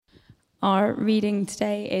Our reading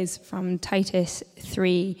today is from Titus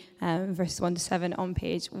 3, verses 1 to 7 on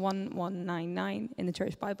page 1199 in the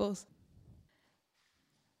Church Bibles.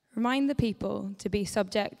 Remind the people to be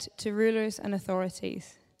subject to rulers and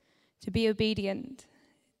authorities, to be obedient,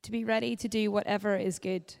 to be ready to do whatever is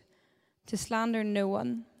good, to slander no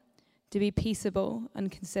one, to be peaceable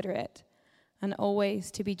and considerate, and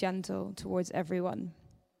always to be gentle towards everyone.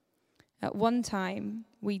 At one time,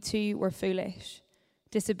 we too were foolish,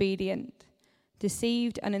 disobedient,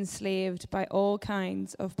 deceived and enslaved by all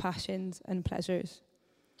kinds of passions and pleasures.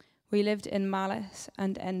 We lived in malice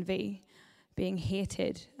and envy, being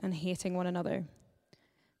hated and hating one another.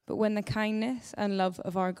 But when the kindness and love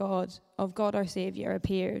of God our Saviour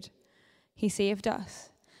appeared, he saved us,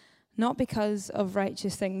 not because of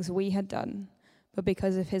righteous things we had done, but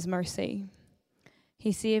because of his mercy.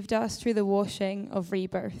 He saved us through the washing of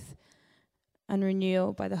rebirth and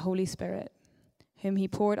renewal by the Holy Spirit, whom he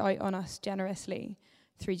poured out on us generously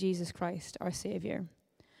through Jesus Christ our Saviour,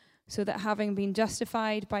 so that having been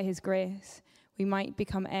justified by his grace, we might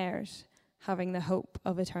become heirs, having the hope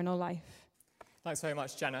of eternal life. Thanks very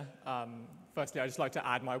much, Jenna. Firstly, I'd just like to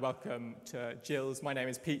add my welcome to Jill's. My name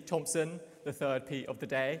is Pete Thompson, the third Pete of the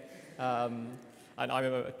day, and I'm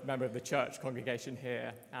a member of the church congregation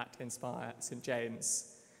here at Inspire St.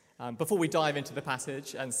 James. Before we dive into the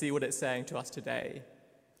passage and see what it's saying to us today,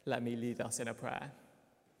 let me lead us in a prayer.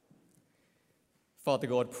 Father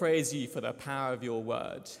God, praise you for the power of your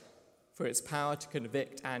word, for its power to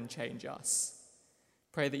convict and change us.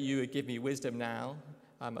 Pray that you would give me wisdom now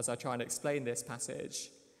as I try and explain this passage,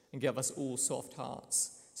 and give us all soft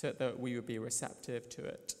hearts so that we would be receptive to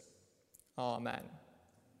it. Amen.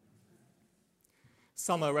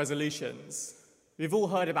 Summer resolutions. We've all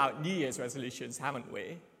heard about New Year's resolutions, haven't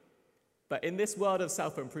we? But in this world of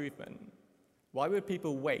self-improvement, why would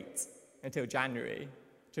people wait until January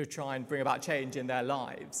to try and bring about change in their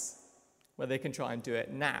lives, where they can try and do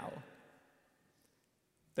it now?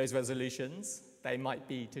 Those resolutions, they might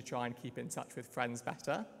be to try and keep in touch with friends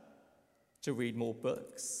better, to read more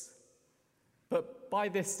books. But by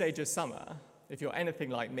this stage of summer, if you're anything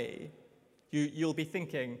like me, you'll be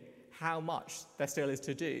thinking how much there still is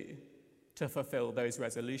to do to fulfill those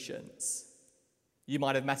resolutions. You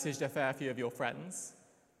might have messaged a fair few of your friends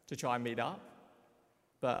to try and meet up,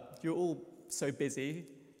 but you're all so busy,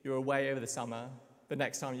 you're away over the summer, the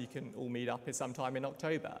next time you can all meet up is sometime in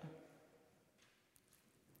October.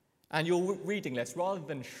 And your reading list, rather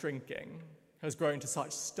than shrinking, has grown to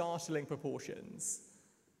such startling proportions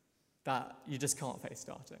that you just can't face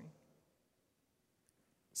starting.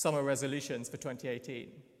 Summer resolutions for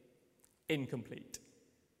 2018, incomplete.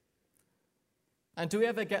 And do we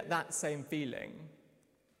ever get that same feeling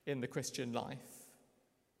in the Christian life?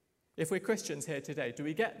 If we're Christians here today, do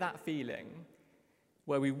we get that feeling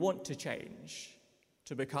where we want to change,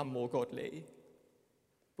 to become more godly,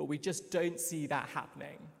 but we just don't see that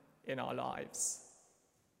happening in our lives?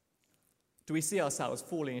 Do we see ourselves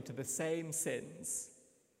falling into the same sins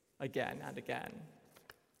again and again?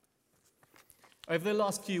 Over the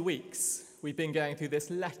last few weeks, we've been going through this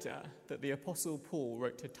letter that the Apostle Paul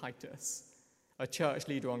wrote to Titus, a church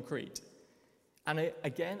leader on Crete. And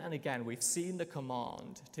again, we've seen the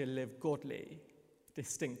command to live godly,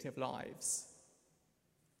 distinctive lives.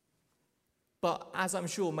 But as I'm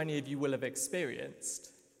sure many of you will have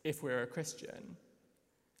experienced, if we're a Christian,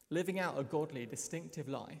 living out a godly, distinctive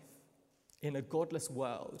life in a godless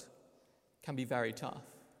world can be very tough.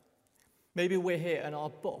 Maybe we're here and our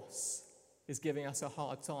boss is giving us a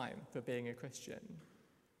hard time for being a Christian.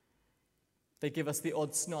 They give us the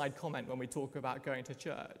odd snide comment when we talk about going to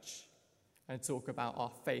church and talk about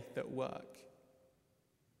our faith at work.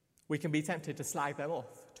 We can be tempted to slag them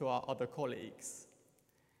off to our other colleagues,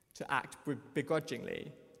 to act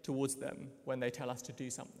begrudgingly towards them when they tell us to do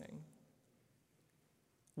something.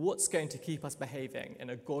 What's going to keep us behaving in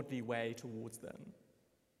a godly way towards them?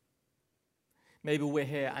 Maybe we're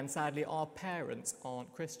here and sadly our parents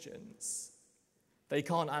aren't Christians. They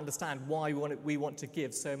can't understand why we want to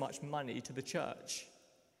give so much money to the church.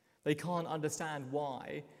 They can't understand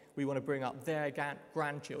why we want to bring up their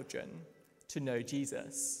grandchildren to know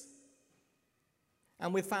Jesus.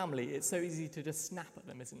 And with family, it's so easy to just snap at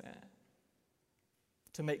them, isn't it?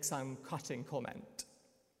 To make some cutting comment.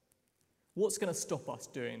 What's going to stop us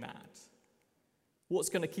doing that? What's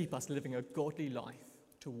going to keep us living a godly life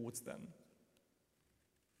towards them?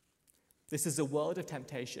 This is a world of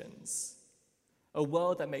temptations, a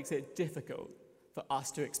world that makes it difficult for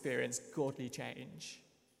us to experience godly change.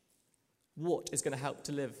 What is going to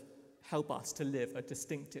help us to live a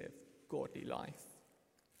distinctive, godly life?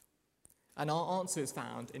 And our answer is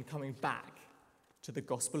found in coming back to the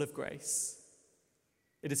gospel of grace.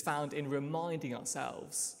 It is found in reminding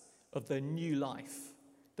ourselves of the new life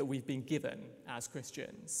that we've been given as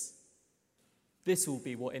Christians. This will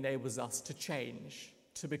be what enables us to change,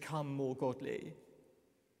 to become more godly.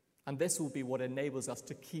 And this will be what enables us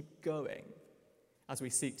to keep going as we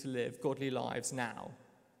seek to live godly lives now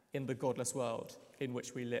in the godless world in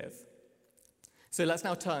which we live. So let's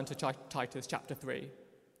now turn to Titus chapter 3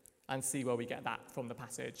 and see where we get that from the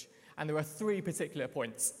passage. And there are three particular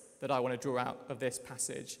points that I want to draw out of this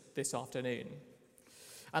passage this afternoon.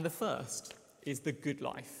 And the first is the good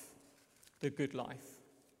life. The good life.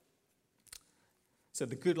 So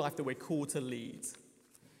the good life that we're called to lead.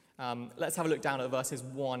 Let's have a look down at verses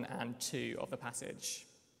 1 and 2 of the passage.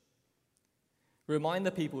 Remind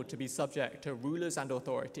the people to be subject to rulers and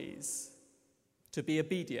authorities, to be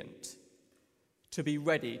obedient, to be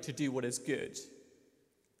ready to do what is good,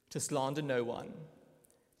 to slander no one,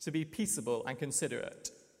 to be peaceable and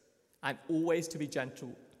considerate, and always to be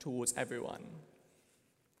gentle towards everyone.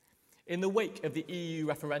 In the wake of the EU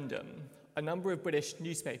referendum, a number of British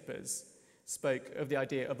newspapers spoke of the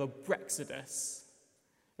idea of a Brexodus,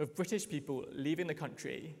 of British people leaving the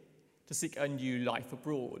country to seek a new life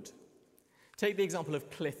abroad. Take the example of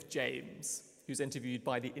Cliff James, who's interviewed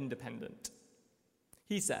by The Independent.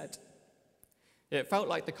 He said, "It felt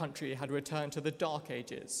like the country had returned to the dark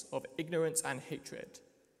ages of ignorance and hatred.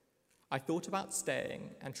 I thought about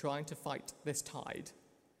staying and trying to fight this tide,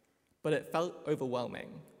 but it felt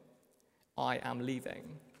overwhelming. I am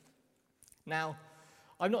leaving." Now,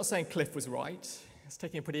 I'm not saying Cliff was right. He's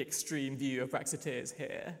taking a pretty extreme view of Brexiteers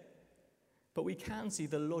here. But we can see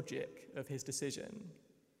the logic of his decision.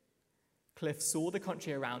 Cliff saw the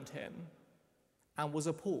country around him and was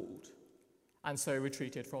appalled, and so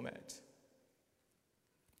retreated from it.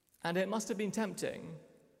 And it must have been tempting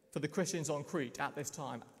for the Christians on Crete at this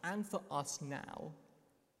time, and for us now,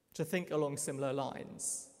 to think along similar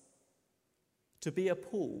lines. To be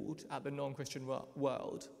appalled at the non-Christian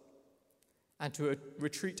world, and to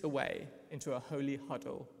retreat away into a holy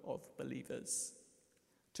huddle of believers.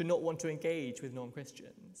 To not want to engage with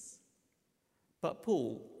non-Christians. But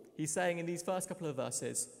Paul, he's saying in these first couple of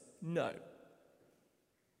verses, no.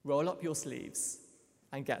 Roll up your sleeves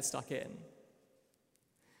and get stuck in.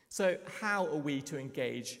 So how are we to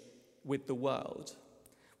engage with the world?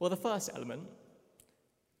 Well, the first element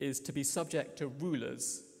is to be subject to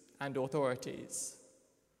rulers and authorities.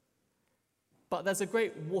 But there's a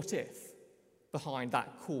great what if behind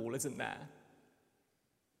that call, isn't there?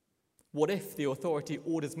 What if the authority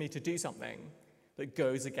orders me to do something that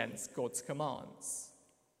goes against God's commands?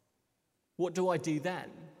 What do I do then?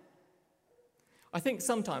 I think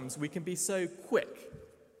sometimes we can be so quick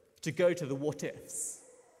to go to the what ifs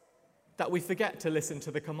that we forget to listen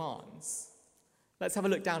to the commands. Let's have a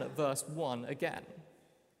look down at verse 1 again.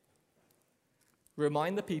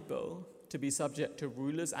 Remind the people to be subject to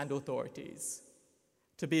rulers and authorities,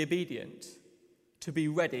 to be obedient, to be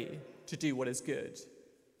ready to do what is good.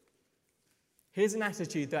 Here's an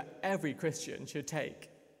attitude that every Christian should take.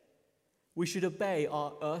 We should obey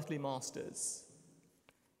our earthly masters.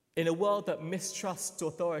 In a world that mistrusts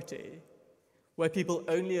authority, where people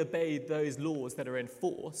only obey those laws that are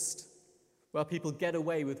enforced, where people get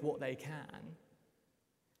away with what they can,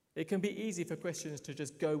 it can be easy for Christians to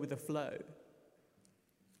just go with the flow.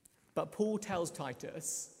 But Paul tells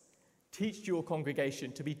Titus, teach your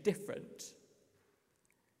congregation to be different.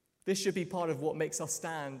 This should be part of what makes us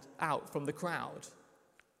stand out from the crowd.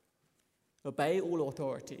 Obey all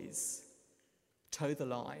authorities. Toe the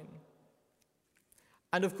line.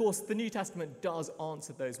 And of course, the New Testament does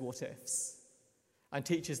answer those what ifs and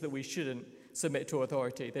teaches that we shouldn't submit to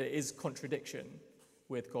authority, that it is contradiction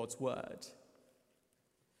with God's word.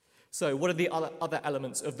 So what are the other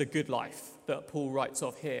elements of the good life that Paul writes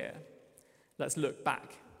of here? Let's look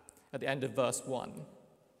back at the end of verse 1.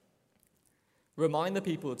 Remind the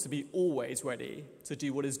people to be always ready to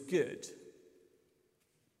do what is good.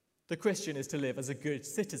 The Christian is to live as a good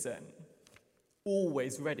citizen,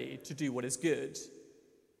 always ready to do what is good,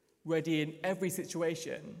 ready in every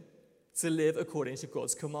situation to live according to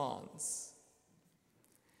God's commands.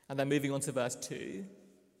 And then moving on to verse 2.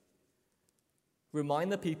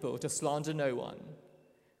 Remind the people to slander no one,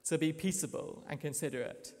 to be peaceable and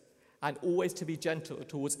considerate, and always to be gentle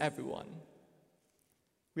towards everyone.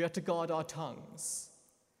 We are to guard our tongues,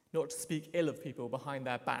 not to speak ill of people behind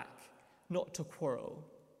their back, not to quarrel.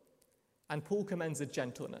 And Paul commends a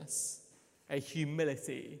gentleness, a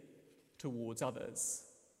humility towards others.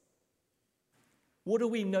 What are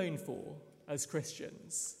we known for as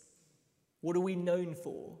Christians? What are we known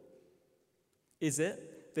for? Is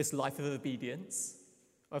it this life of obedience,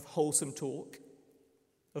 of wholesome talk,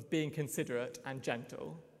 of being considerate and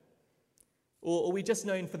gentle? Or are we just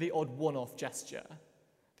known for the odd one-off gesture,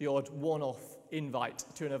 the odd one-off invite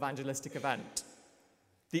to an evangelistic event,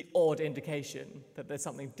 the odd indication that there's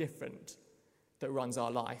something different that runs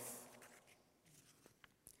our life?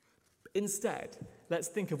 Instead, let's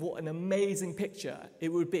think of what an amazing picture it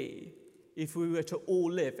would be if we were to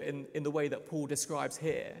all live in the way that Paul describes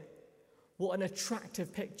here. What an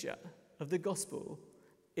attractive picture of the gospel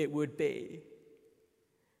it would be.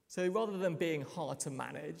 So rather than being hard to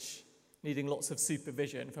manage, needing lots of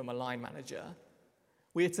supervision from a line manager,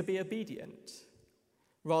 we are to be obedient.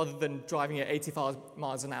 Rather than driving at 85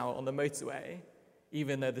 miles an hour on the motorway,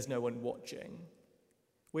 even though there's no one watching,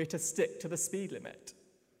 we're to stick to the speed limit.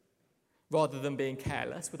 Rather than being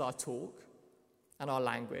careless with our talk and our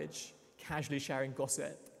language, casually sharing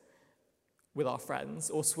gossip with our friends,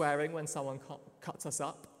 or swearing when someone cuts us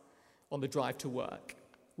up on the drive to work,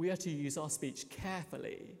 we are to use our speech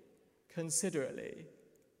carefully, considerately.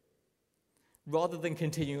 Rather than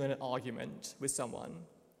continuing an argument with someone,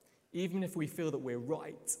 even if we feel that we're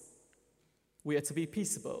right, we are to be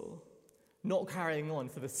peaceable, not carrying on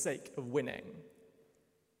for the sake of winning.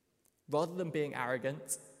 Rather than being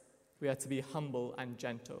arrogant, we are to be humble and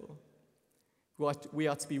gentle. We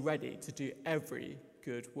are to be ready to do every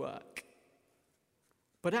good work.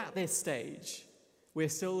 But at this stage, we're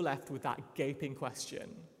still left with that gaping question.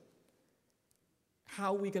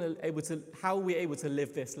 How are we able to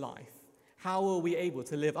live this life? How are we able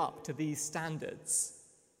to live up to these standards?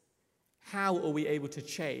 How are we able to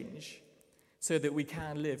change so that we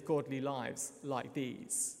can live godly lives like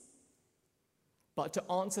these? But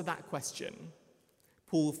to answer that question,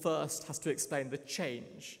 Paul first has to explain the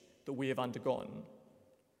change that we have undergone,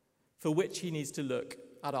 for which he needs to look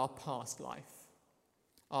at our past life.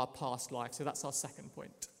 Our past life. So that's our second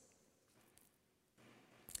point.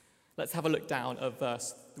 Let's have a look down at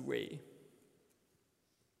verse 3.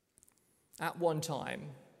 At one time,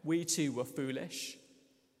 we too were foolish,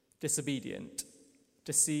 disobedient,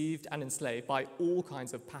 deceived and enslaved by all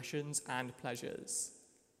kinds of passions and pleasures.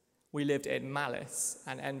 We lived in malice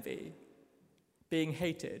and envy, being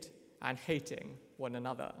hated and hating one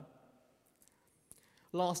another.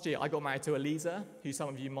 Last year, I got married to Eliza, who some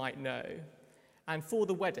of you might know. And for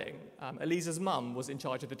the wedding, Eliza's mum was in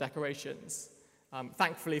charge of the decorations.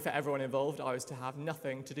 Thankfully for everyone involved, I was to have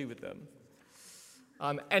nothing to do with them.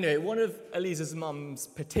 Anyway, one of Eliza's mum's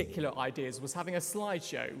particular ideas was having a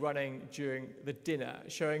slideshow running during the dinner,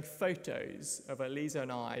 showing photos of Eliza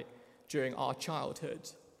and I during our childhood.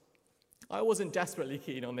 I wasn't desperately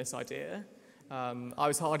keen on this idea. I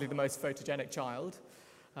was hardly the most photogenic child,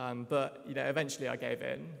 but eventually I gave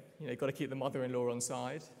in. You've got to keep the mother-in-law on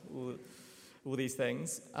side, all these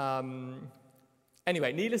things.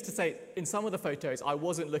 Anyway, needless to say, in some of the photos, I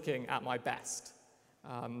wasn't looking at my best.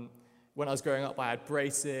 When I was growing up, I had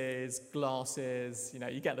braces, glasses,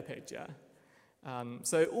 you get the picture.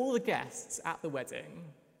 So all the guests at the wedding,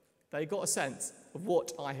 they got a sense of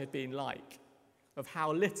what I had been like, of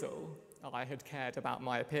how little I had cared about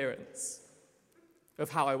my appearance,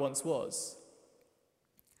 of how I once was.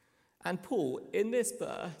 And Paul, in this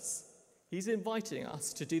verse, he's inviting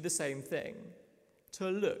us to do the same thing, to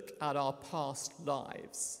look at our past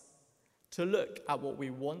lives, to look at what we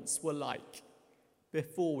once were like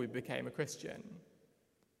before we became a Christian.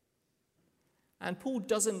 And Paul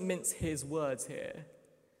doesn't mince his words here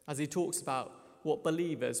as he talks about what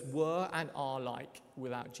believers were and are like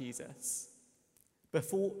without Jesus.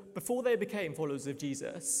 Before they became followers of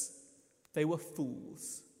Jesus, they were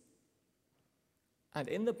fools. And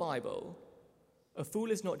in the Bible, a fool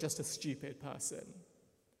is not just a stupid person.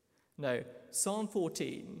 No, Psalm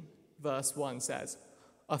 14, verse 1 says,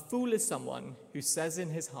 "A fool is someone who says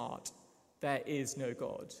in his heart, 'There is no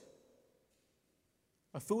God.'"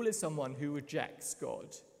 A fool is someone who rejects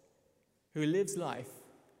God, who lives life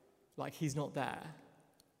like he's not there.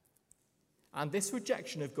 And this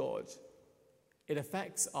rejection of God, it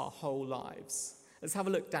affects our whole lives. Let's have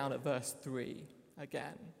a look down at verse 3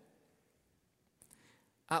 again.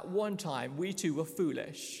 At one time, we too were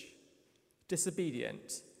foolish,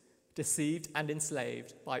 disobedient, deceived and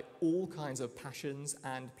enslaved by all kinds of passions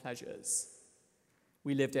and pleasures.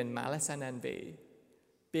 We lived in malice and envy,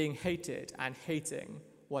 being hated and hating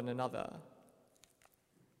one another.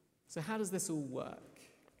 So how does this all work?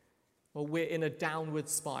 Well, we're in a downward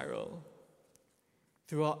spiral.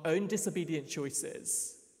 Through our own disobedient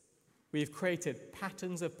choices, we've created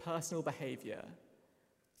patterns of personal behavior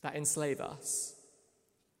that enslave us,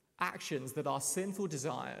 actions that our sinful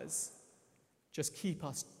desires just which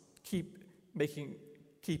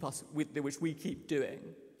we keep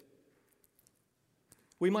doing.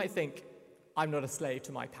 We might think, I'm not a slave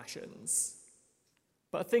to my passions.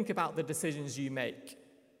 But think about the decisions you make.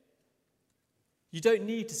 You don't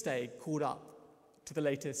need to stay caught up to the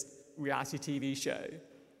latest reality TV show.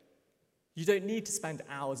 You don't need to spend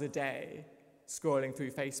hours a day scrolling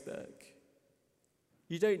through Facebook.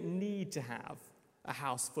 You don't need to have a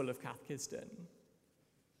house full of Kath Kisden.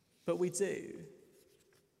 But we do.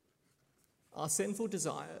 Our sinful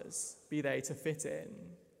desires, be they to fit in,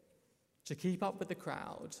 to keep up with the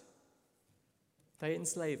crowd, they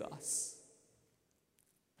enslave us.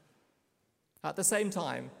 At the same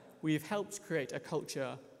time, we've helped create a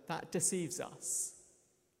culture that deceives us,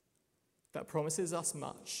 that promises us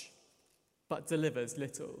much, but delivers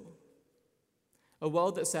little. A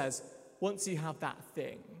world that says, once you have that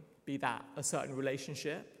thing, be that a certain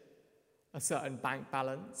relationship, a certain bank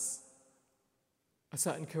balance, a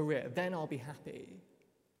certain career, then I'll be happy.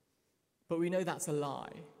 But we know that's a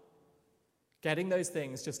lie. Getting those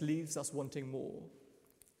things just leaves us wanting more.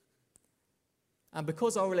 And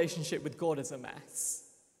because our relationship with God is a mess,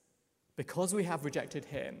 because we have rejected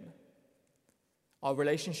him, our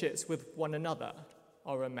relationships with one another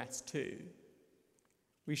are a mess too.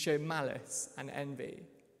 We show malice and envy.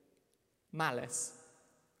 Malice,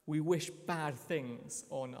 we wish bad things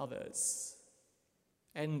on others.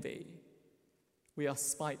 Envy, we are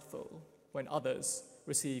spiteful when others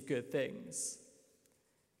receive good things.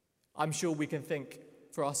 I'm sure we can think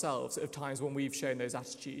for ourselves of times when we've shown those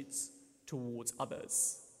attitudes towards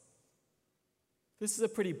others. This is a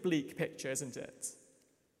pretty bleak picture, isn't it?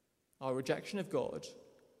 Our rejection of God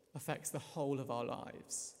affects the whole of our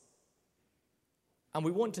lives. And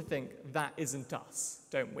we want to think that isn't us,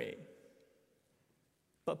 don't we?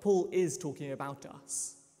 But Paul is talking about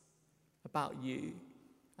us, about you,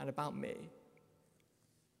 and about me.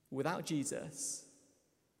 Without Jesus,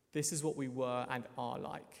 this is what we were and are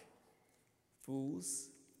like. Fools,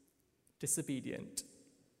 disobedient,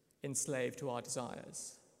 enslaved to our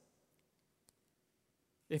desires.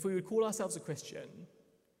 If we would call ourselves a Christian,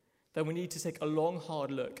 then we need to take a long,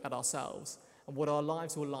 hard look at ourselves and what our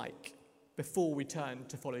lives were like before we turned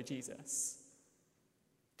to follow Jesus,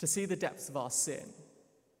 to see the depths of our sin.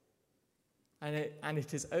 And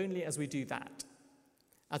it is only as we do that,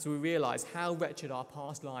 as we realize how wretched our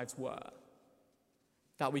past lives were,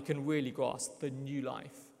 that we can really grasp the new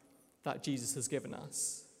life that Jesus has given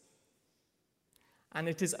us. And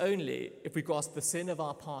it is only if we grasp the sin of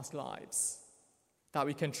our past lives that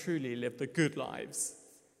we can truly live the good lives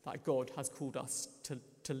that God has called us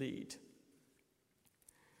to lead.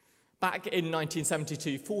 Back in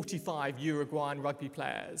 1972, 45 Uruguayan rugby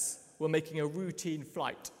players were making a routine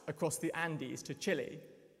flight across the Andes to Chile.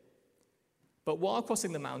 But while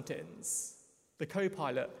crossing the mountains, the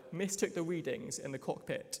co-pilot mistook the readings in the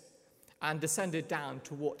cockpit and descended down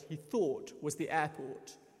to what he thought was the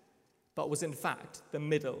airport, but was in fact the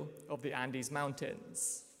middle of the Andes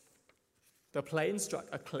Mountains. The plane struck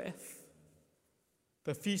a cliff.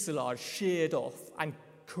 The fuselage sheared off and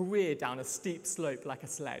careered down a steep slope like a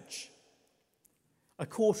sledge. A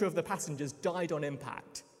quarter of the passengers died on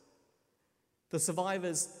impact. The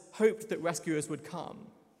survivors hoped that rescuers would come,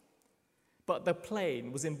 but the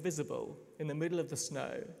plane was invisible in the middle of the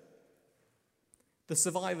snow. The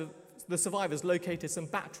survivors located some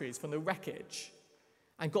batteries from the wreckage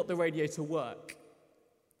and got the radio to work,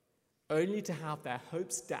 only to have their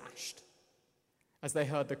hopes dashed as they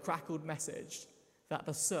heard the crackled message that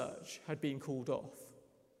the search had been called off.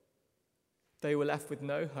 They were left with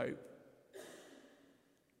no hope.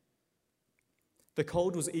 The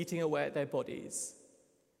cold was eating away at their bodies.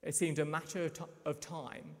 It seemed a matter of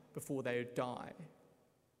time before they would die.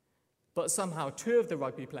 But somehow 2 of the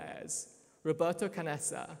rugby players, Roberto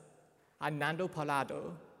Canessa and Nando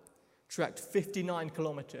Parlado, trekked 59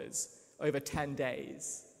 kilometers over 10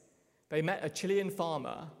 days. They met a Chilean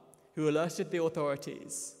farmer who alerted the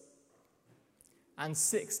authorities, and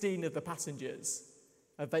 16 of the passengers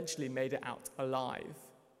eventually made it out alive.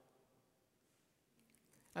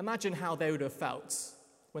 Imagine how they would have felt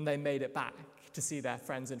when they made it back to see their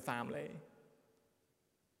friends and family.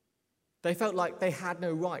 They felt like they had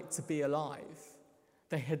no right to be alive.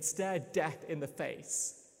 They had stared death in the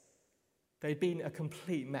face. They'd been a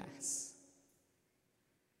complete mess.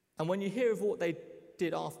 And when you hear of what they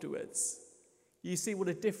did afterwards, you see what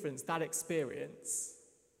a difference that experience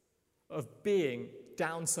of being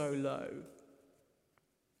down so low,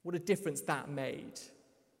 what a difference that made.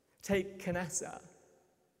 Take Canessa.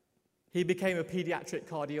 He became a pediatric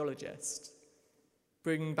cardiologist,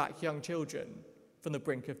 bringing back young children from the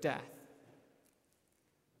brink of death.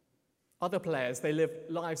 Other players, they lived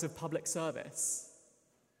lives of public service.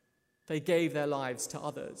 They gave their lives to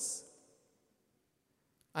others.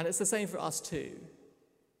 And it's the same for us too.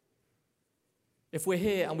 If we're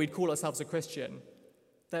here and we'd call ourselves a Christian,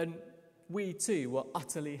 then we too were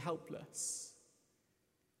utterly helpless.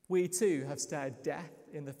 We too have stared death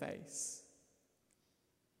in the face.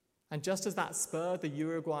 And just as that spurred the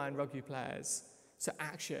Uruguayan rugby players to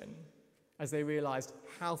action as they realised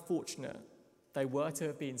how fortunate they were to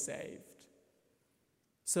have been saved,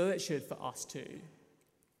 so it should for us too.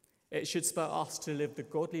 It should spur us to live the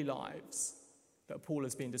godly lives that Paul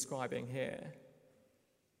has been describing here.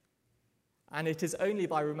 And it is only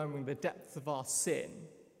by remembering the depth of our sin,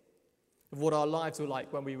 of what our lives were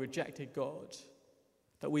like when we rejected God,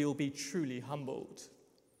 that we will be truly humbled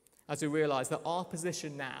as we realise that our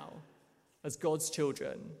position now as God's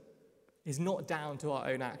children is not down to our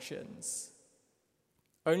own actions.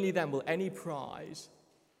 Only then will any pride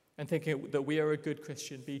and thinking that we are a good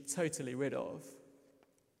Christian be totally rid of.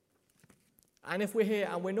 And if we're here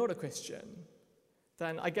and we're not a Christian,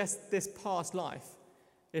 then I guess this past life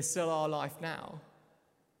is still our life now.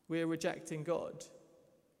 We are rejecting God.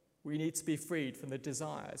 We need to be freed from the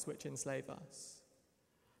desires which enslave us.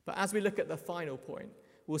 But as we look at the final point,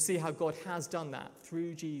 we'll see how God has done that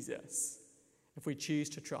through Jesus if we choose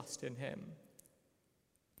to trust in him.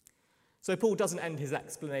 So Paul doesn't end his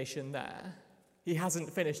explanation there. He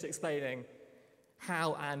hasn't finished explaining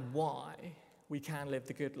how and why we can live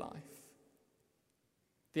the good life.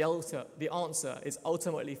 The answer is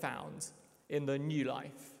ultimately found in the new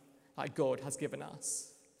life that God has given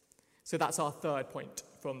us. So that's our third point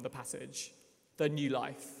from the passage, the new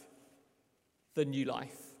life. The new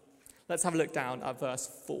life. Let's have a look down at verse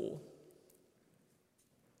 4.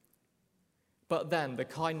 But then the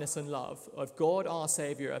kindness and love of God our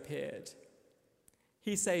Saviour appeared.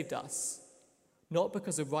 He saved us, not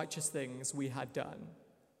because of righteous things we had done,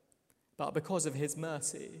 but because of his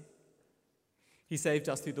mercy. He saved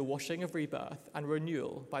us through the washing of rebirth and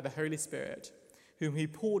renewal by the Holy Spirit, whom he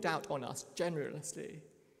poured out on us generously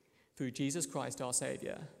through Jesus Christ our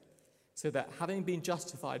Saviour, so that having been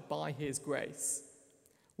justified by his grace,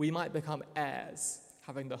 we might become heirs,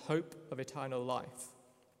 having the hope of eternal life.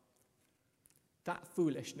 That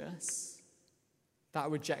foolishness, that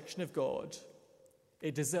rejection of God,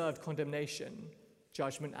 it deserved condemnation,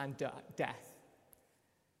 judgment, and death.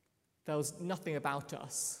 There was nothing about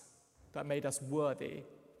us that made us worthy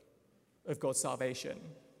of God's salvation.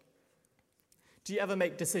 Do you ever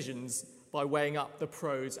make decisions by weighing up the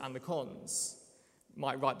pros and the cons? You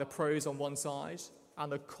might write the pros on one side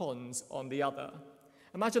and the cons on the other.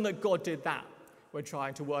 Imagine that God did that when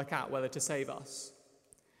trying to work out whether to save us.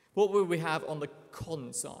 What would we have on the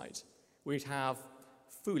con side? We'd have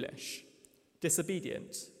foolish,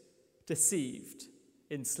 disobedient, deceived,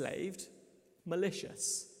 enslaved,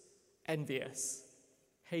 malicious, envious,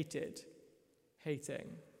 hated, hating.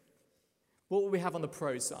 What would we have on the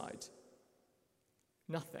pro side?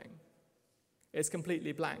 Nothing. It's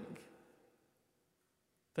completely blank.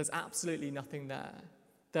 There's absolutely nothing there.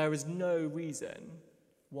 There is no reason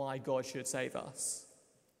why God should save us.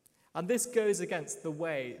 And this goes against the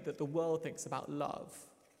way that the world thinks about love.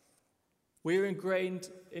 We're ingrained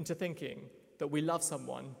into thinking that we love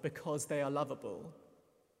someone because they are lovable.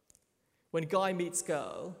 When Guy meets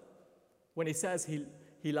girl, when he says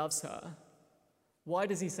he loves her, why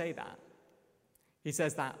does he say that? He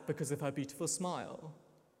says that because of her beautiful smile,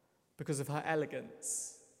 because of her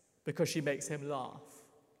elegance, because she makes him laugh.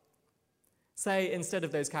 Say, instead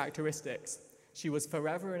of those characteristics, she was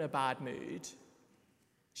forever in a bad mood,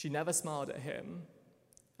 she never smiled at him,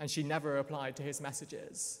 and she never replied to his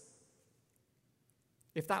messages.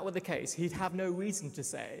 If that were the case, he'd have no reason to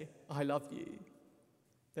say, "I love you."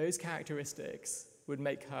 Those characteristics would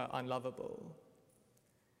make her unlovable.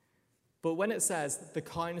 But when it says the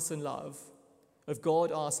kindness and love of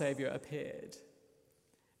God our Saviour appeared,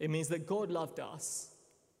 it means that God loved us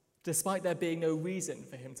despite there being no reason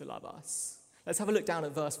for him to love us. Let's have a look down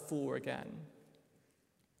at verse 4 again.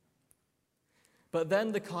 But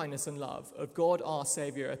then the kindness and love of God our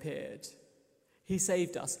Saviour appeared. He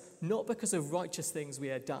saved us not because of righteous things we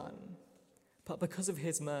had done, but because of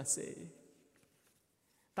his mercy.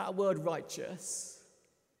 That word righteous,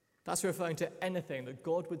 that's referring to anything that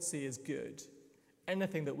God would see as good,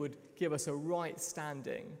 anything that would give us a right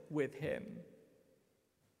standing with him.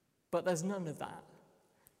 But there's none of that,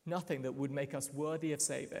 nothing that would make us worthy of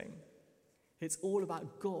saving. It's all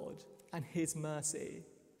about God and his mercy.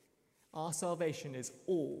 Our salvation is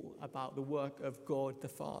all about the work of God the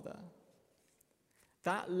Father.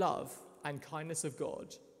 That love and kindness of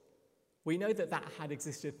God, we know that had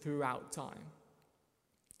existed throughout time.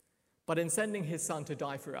 But in sending his Son to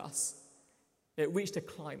die for us, it reached a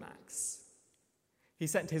climax. He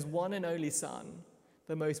sent his one and only Son,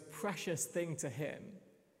 the most precious thing to him,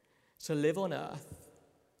 to live on earth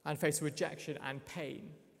and face rejection and pain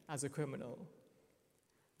as a criminal.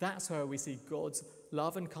 That's where we see God's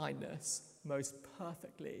love and kindness most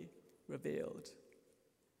perfectly revealed.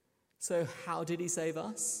 So how did he save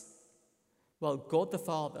us? Well, God the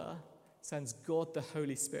Father sends God the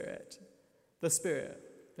Holy Spirit, the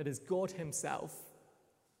Spirit that is God himself,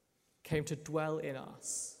 came to dwell in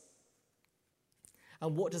us.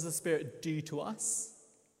 And what does the Spirit do to us?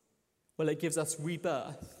 Well, it gives us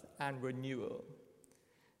rebirth and renewal.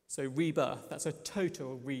 So rebirth, that's a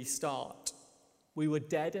total restart. We were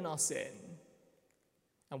dead in our sin,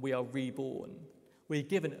 and we are reborn. We're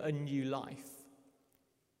given a new life.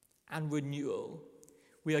 And renewal,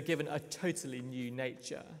 we are given a totally new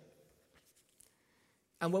nature.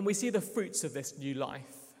 And when we see the fruits of this new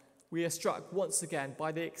life, we are struck once again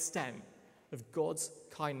by the extent of God's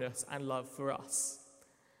kindness and love for us.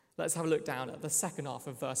 Let's have a look down at the second half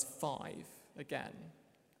of verse 5 again.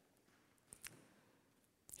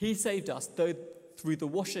 He saved us through the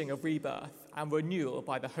washing of rebirth and renewal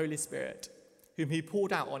by the Holy Spirit, whom he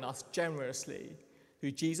poured out on us generously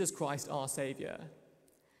through Jesus Christ our Saviour,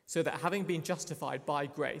 so that having been justified by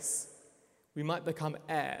grace, we might become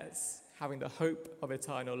heirs, having the hope of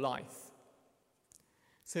eternal life.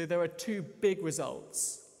 So there are two big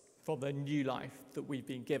results from the new life that we've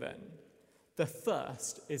been given. The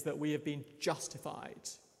first is that we have been justified.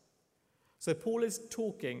 So Paul is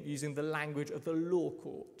talking using the language of the law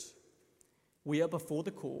court. We are before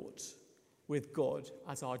the court with God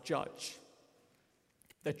as our judge.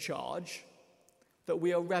 The charge that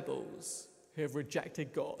we are rebels who have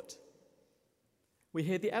rejected God. We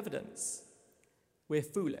hear the evidence. We're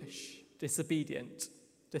foolish, disobedient,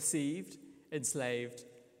 deceived, enslaved,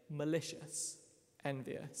 malicious,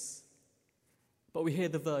 envious. But we hear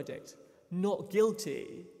the verdict, not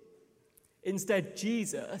guilty. Instead,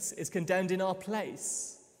 Jesus is condemned in our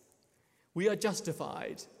place. We are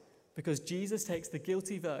justified because Jesus takes the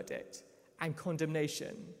guilty verdict and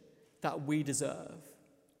condemnation that we deserve.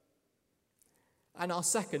 And our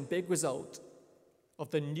second big result of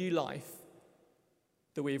the new life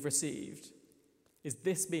that we've received is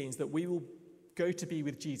this means that we will go to be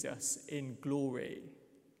with Jesus in glory.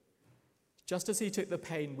 Just as he took the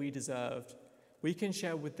pain we deserved, we can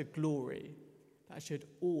share with the glory that should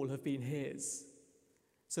all have been his.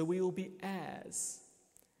 So we will be heirs.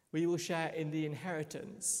 We will share in the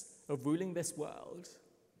inheritance of ruling this world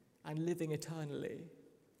and living eternally.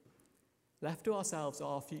 Left to ourselves,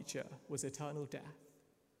 our future was eternal death.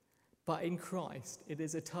 But in Christ, it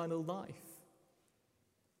is eternal life.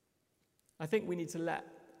 I think we need to let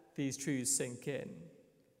these truths sink in.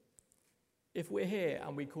 If we're here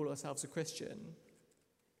and we call ourselves a Christian,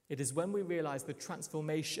 it is when we realize the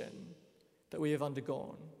transformation that we have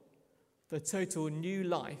undergone, the total new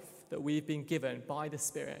life that we've been given by the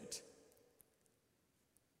Spirit.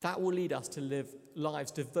 That will lead us to live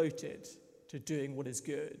lives devoted to doing what is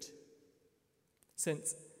good.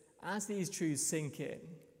 Since as these truths sink in,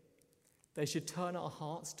 they should turn our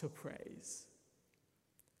hearts to praise.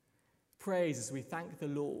 Praise as we thank the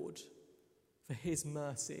Lord for his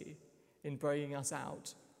mercy in bringing us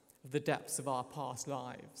out of the depths of our past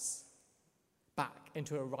lives, back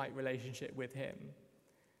into a right relationship with him.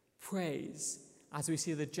 Praise as we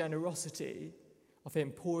see the generosity of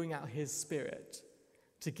him pouring out his Spirit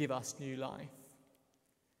to give us new life.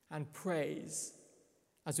 And praise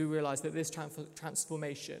as we realize that this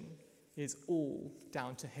transformation is all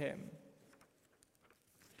down to him.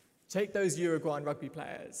 Take those Uruguayan rugby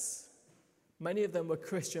players. Many of them were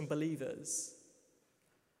Christian believers.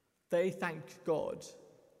 They thanked God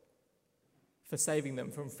for saving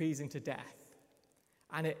them from freezing to death.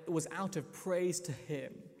 And it was out of praise to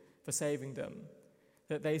him for saving them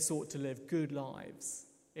that they sought to live good lives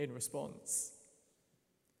in response.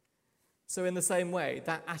 So in the same way,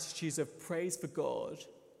 that attitude of praise for God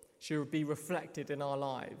should be reflected in our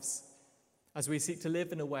lives as we seek to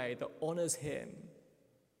live in a way that honours him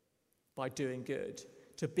by doing good,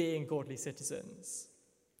 to being godly citizens.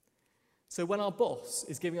 So when our boss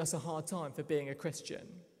is giving us a hard time for being a Christian,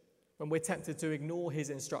 when we're tempted to ignore his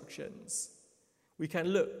instructions, we can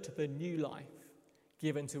look to the new life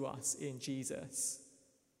given to us in Jesus.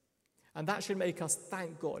 And that should make us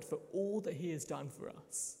thank God for all that he has done for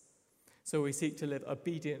us. So we seek to live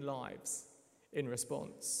obedient lives in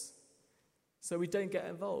response. So we don't get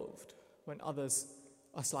involved when others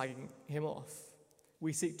are slagging him off.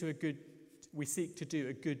 We seek to do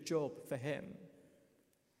a good job for him.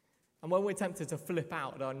 And when we're tempted to flip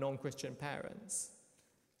out at our non-Christian parents,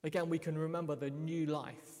 again, we can remember the new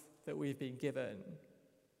life that we've been given.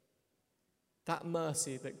 That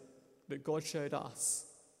mercy that God showed us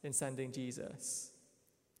in sending Jesus.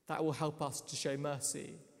 That will help us to show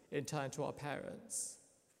mercy in turn to our parents.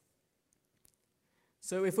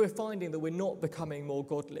 So if we're finding that we're not becoming more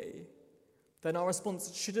godly, then our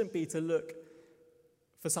response shouldn't be to look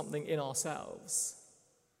for something in ourselves.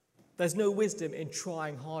 There's no wisdom in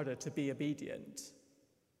trying harder to be obedient.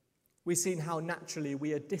 We've seen how naturally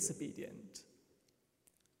we are disobedient.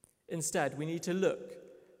 Instead, we need to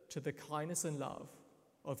look to the kindness and love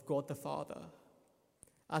of God the Father,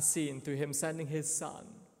 as seen through him sending his Son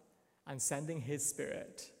and sending his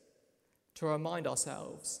Spirit to remind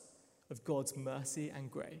ourselves of God's mercy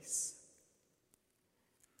and grace.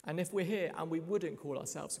 And if we're here and we wouldn't call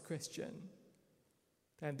ourselves a Christian,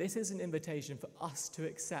 then this is an invitation for us to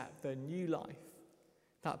accept the new life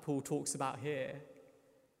that Paul talks about here,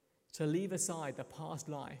 to leave aside the past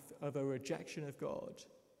life of a rejection of God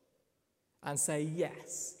and say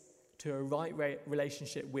yes to a right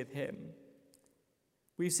relationship with him.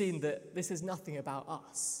 We've seen that this is nothing about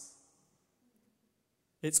us.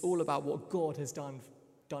 It's all about what God has done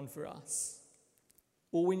for us.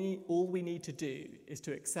 All we need to do is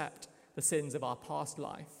to accept the sins of our past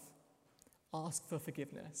life, ask for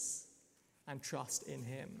forgiveness, and trust in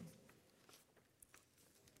him.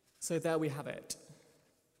 So there we have it.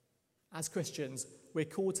 As Christians, we're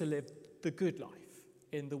called to live the good life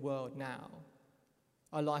in the world now,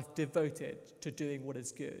 a life devoted to doing what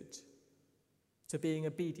is good, to being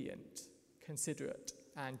obedient, considerate,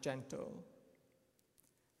 and gentle.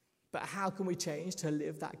 But how can we change to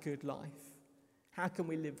live that good life? How can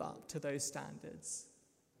we live up to those standards?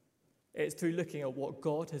 It's through looking at what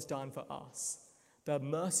God has done for us, the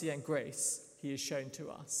mercy and grace he has shown to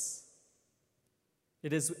us.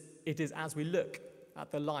 It is as we look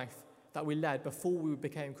at the life that we led before we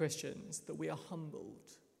became Christians that we are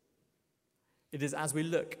humbled. It is as we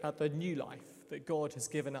look at the new life that God has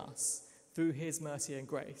given us through his mercy and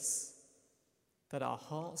grace that our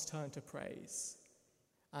hearts turn to praise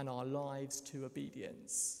and our lives to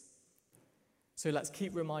obedience. So let's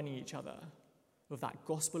keep reminding each other of that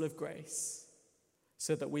gospel of grace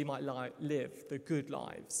so that we might live the good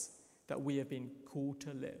lives that we have been called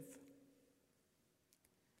to live.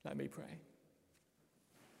 Let me pray.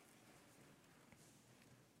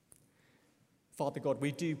 Father God,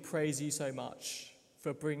 we do praise you so much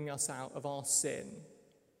for bringing us out of our sin.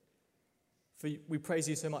 We praise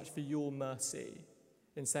you so much for your mercy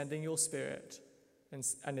in sending your Spirit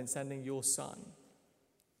and in sending your Son,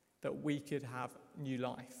 that we could have new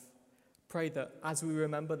life. Pray that as we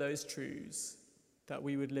remember those truths, that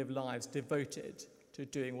we would live lives devoted to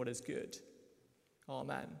doing what is good.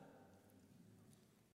 Amen.